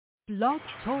Blog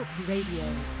Talk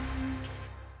Radio.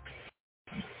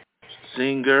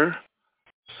 Singer,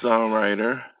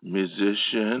 songwriter,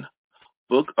 musician,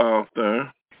 book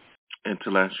author,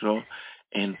 intellectual,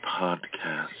 and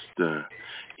podcaster.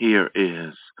 Here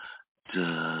is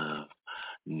Dove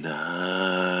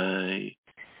Night.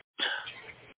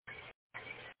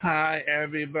 Hi,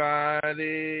 everybody.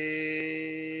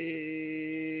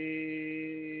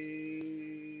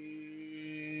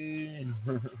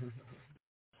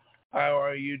 How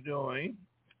are you doing?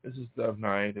 This is Dove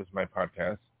Night. This is my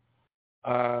podcast.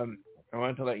 I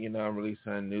wanted to let you know I'm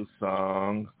releasing a new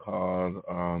song called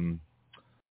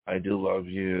I Do Love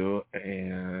You,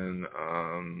 and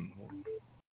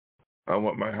I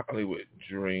want my Hollywood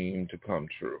dream to come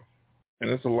true. And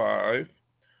it's live.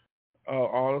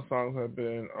 All the songs have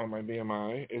been on my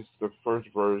BMI. It's the first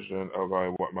version of I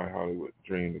Want My Hollywood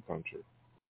Dream to Come True.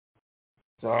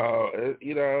 So,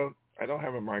 I don't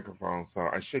have a microphone, so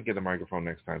I should get a microphone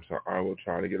next time. So I will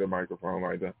try to get a microphone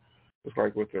like that. Just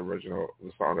like with the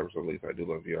song that was released, I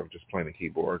Do Love You. I'm just playing the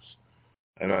keyboards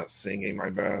and not singing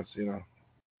my best,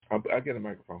 I'll get a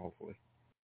microphone, hopefully.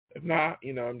 If not,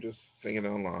 I'm just singing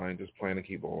online, just playing the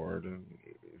keyboard and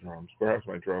drums. Perhaps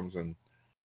my drums and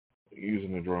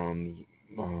using the drums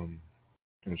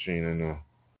machine and the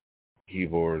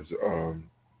keyboards are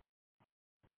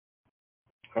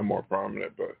more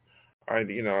prominent. But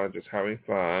just having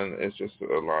fun. It's just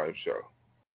a live show.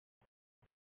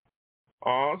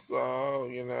 Also,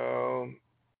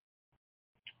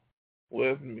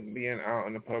 with being out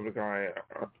in the public eye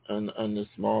on the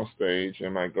small stage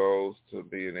and my goals to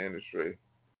be in the industry,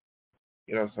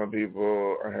 some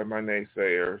people, I have my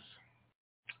naysayers,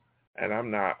 and I'm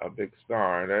not a big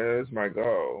star. That is my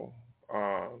goal,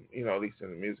 at least in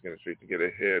the music industry, to get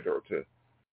ahead or to,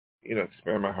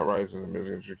 expand my horizons in the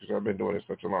music industry, because I've been doing it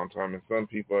such a long time. And some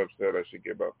people have said I should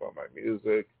give up on my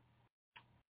music.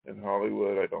 In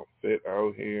Hollywood, I don't fit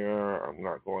out here. I'm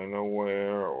not going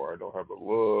nowhere, or I don't have a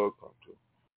look.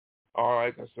 All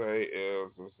I can say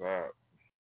is that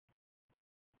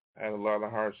I had a lot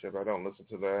of hardship. I don't listen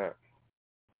to that.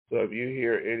 So if you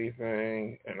hear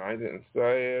anything and I didn't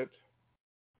say it,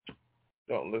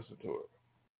 don't listen to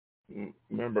it.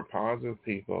 Remember, positive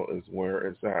people is where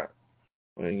it's at.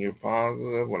 When you're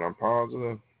positive, when I'm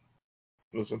positive,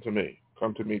 listen to me.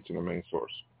 Come to me, to the main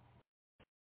source.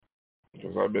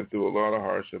 Because I've been through a lot of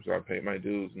hardships. I've paid my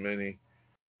dues many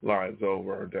lives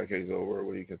over, decades over,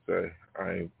 what you can say.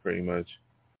 I pretty much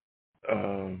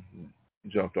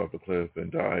jumped off the cliff and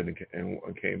died and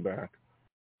came back.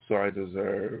 So I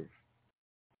deserve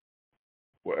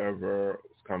whatever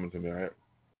is coming to me.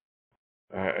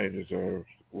 I deserve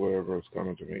whatever is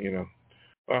coming to me,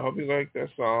 I hope you like that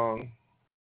song.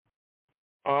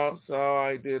 Also,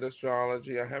 I did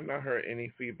astrology. I have not heard any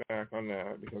feedback on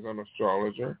that because I'm an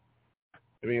astrologer.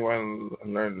 If anyone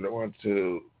want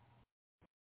to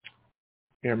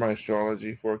hear my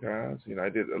astrology forecast, I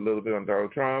did a little bit on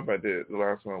Donald Trump. I did the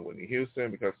last one on Whitney Houston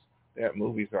because they have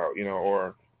movies out,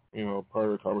 or, part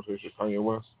of the conversation with Kanye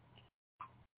West.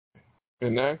 The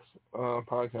next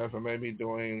podcast, I may be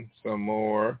doing some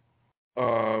more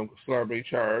celebrity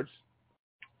charts.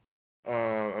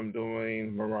 I'm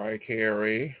doing Mariah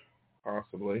Carey,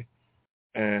 possibly.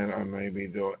 And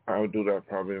I'll do that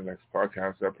probably in the next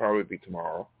podcast. That'll probably be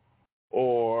tomorrow.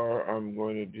 Or I'm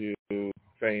going to do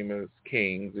famous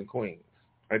kings and queens.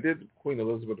 I did Queen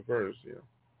Elizabeth I,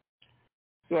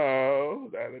 So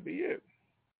that'll be it.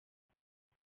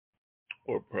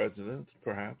 Or presidents,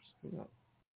 perhaps. If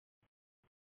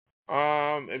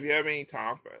you have any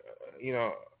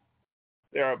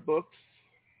there are books,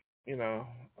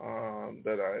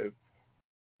 that I've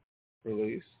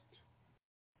released.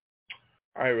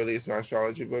 I released my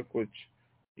astrology book, which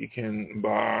you can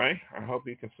buy. I hope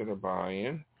you consider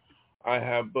buying. I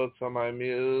have books on my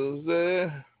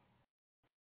music.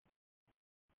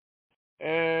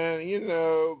 And,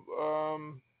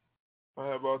 I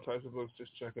have all types of books.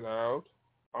 Just check it out.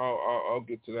 I'll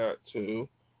get to that, too.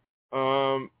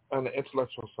 On the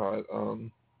intellectual side,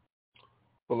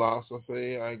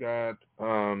 philosophy, I got,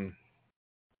 I'm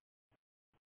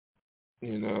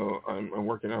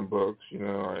working on books.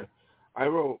 I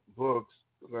wrote books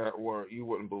that you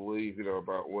wouldn't believe,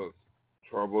 about what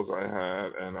troubles I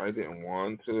had, and I didn't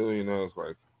want to, it's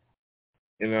like,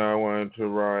 I wanted to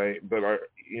write, but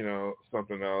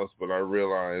something else, but I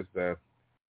realized that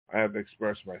I have to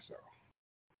express myself.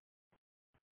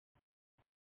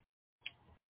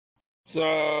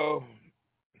 So,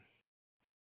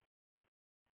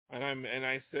 and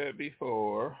I said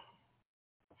before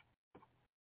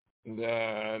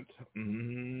that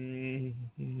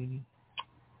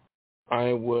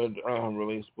I would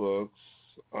release books.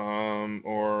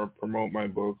 promote my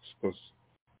books because,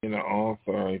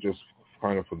 author, I just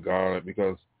kind of forgot it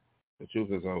because the truth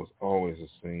is I was always a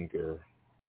singer.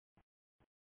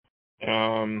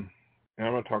 And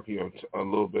I'm going to talk to you a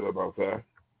little bit about that.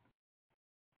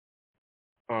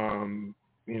 I'm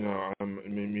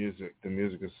in music. The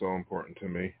music is so important to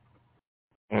me.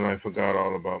 And I forgot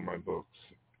all about my books.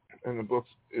 And the books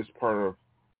is part of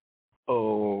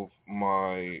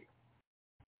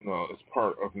it's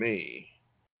part of me.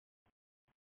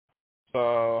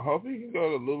 So hopefully you can go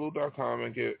to lulu.com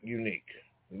and get unique.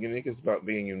 Unique is about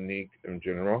being unique in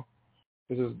general.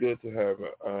 This is good to have,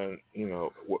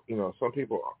 some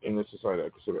people in this society are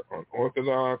considered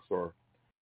unorthodox, or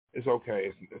it's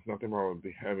okay. It's nothing wrong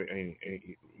with having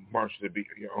a march to beat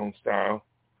your own style,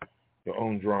 your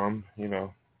own drum, As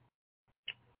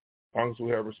long as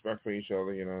we have respect for each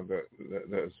other,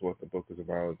 that's what the book is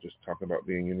about, just talking about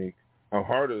being unique. How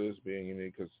hard it is being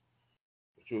unique, because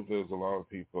the truth is a lot of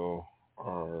people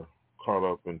are caught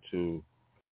up into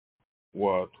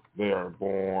what they are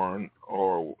born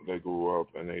or they grew up,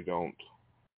 and they don't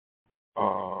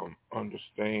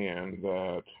understand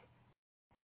that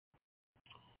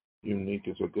unique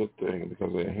is a good thing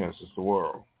because it enhances the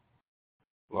world.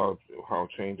 A lot of how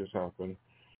changes happen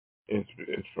is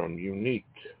from unique,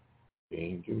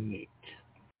 being unique.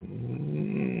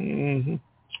 Mm-hmm.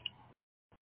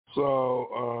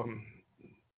 So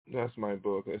that's my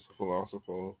book. It's a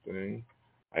philosophical thing.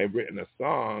 I've written a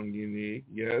song, Unique.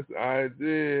 Yes, I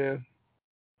did.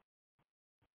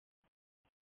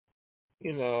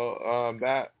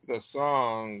 That the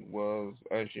song was,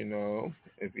 as you know,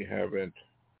 if you haven't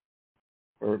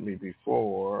heard me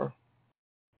before,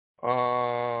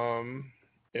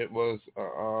 it was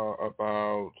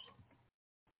about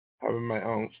having my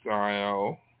own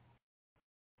style,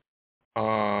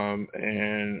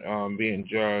 and being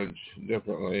judged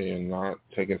differently and not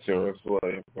taken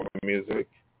seriously for my music.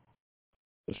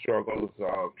 The struggles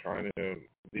of trying to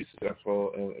be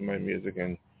successful in my music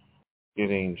and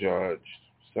getting judged.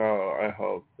 So I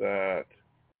hope that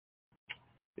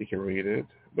you can read it.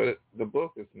 But the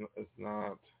book is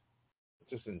not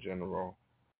just in general.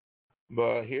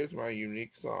 But here's my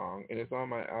unique song, and it's on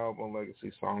my album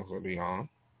Legacy Songs and Beyond.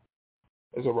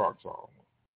 It's a rock song.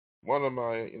 One of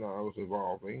my, I was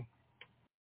evolving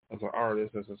as an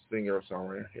artist, as a singer,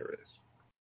 songwriter. Here it is.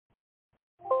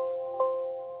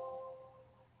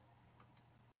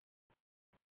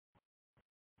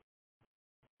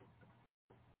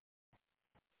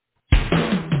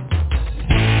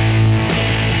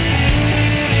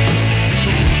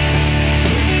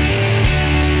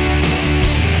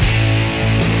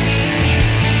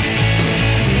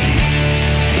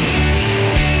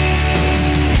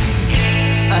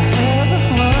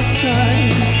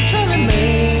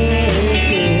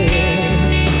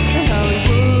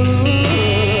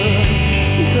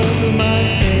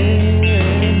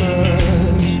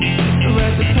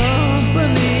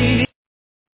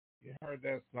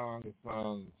 That song is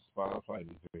on Spotify.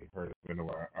 You heard it, been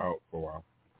out for a while.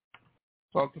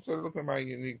 So I'll consider looking at my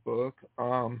unique book.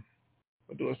 I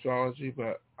do astrology,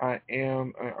 but I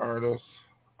am an artist.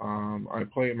 I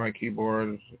play my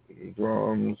keyboard,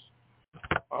 drums.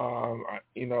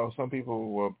 Some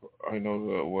people will. I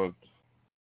know that what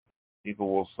people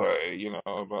will say.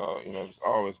 About there's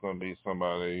always going to be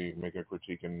somebody make a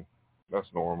critique, and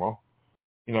that's normal.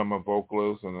 I'm a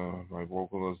vocalist, and my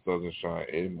vocalist doesn't shine.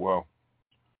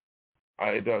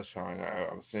 It does shine.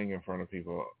 I've sing in front of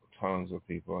people, tons of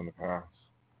people in the past.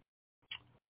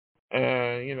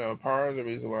 And, part of the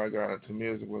reason why I got into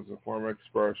music was a form of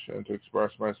expression, to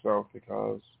express myself,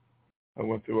 because I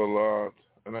went through a lot,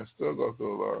 and I still go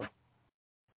through a lot.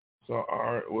 So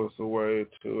art was a way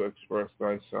to express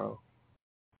thyself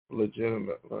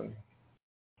legitimately.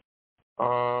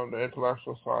 The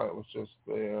intellectual side was just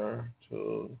there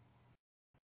to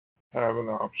have an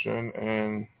option,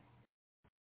 and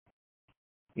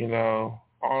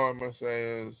all I'm going to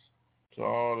say is to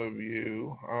all of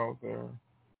you out there,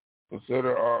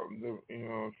 consider,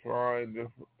 try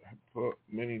put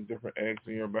many different eggs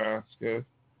in your basket.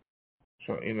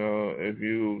 So, if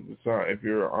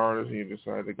you're an artist and you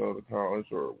decide to go to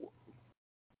college or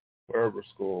wherever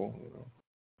school,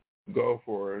 go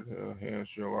for it, enhance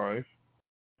your life.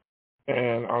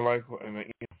 And my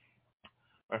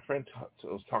friend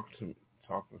was talking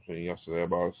to me yesterday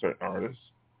about a certain artist,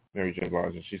 Mary J.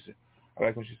 Blige, and she said, I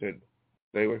like when she said,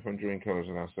 stay away from dream killers,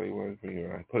 and I stay away from you.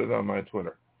 And I put it on my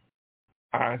Twitter.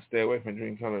 I stay away from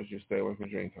dream killers, you stay away from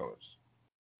dream killers.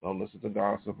 Don't listen to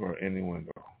gossip or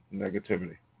innuendo,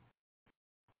 negativity.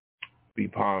 Be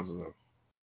positive.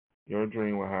 Your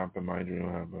dream will happen, my dream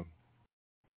will happen.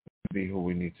 Be who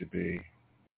we need to be.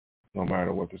 no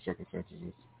matter what the circumstances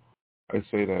is. I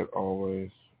say that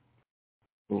always.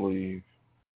 Believe.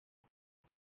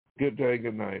 Good day,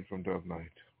 good night from Dove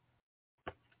Night.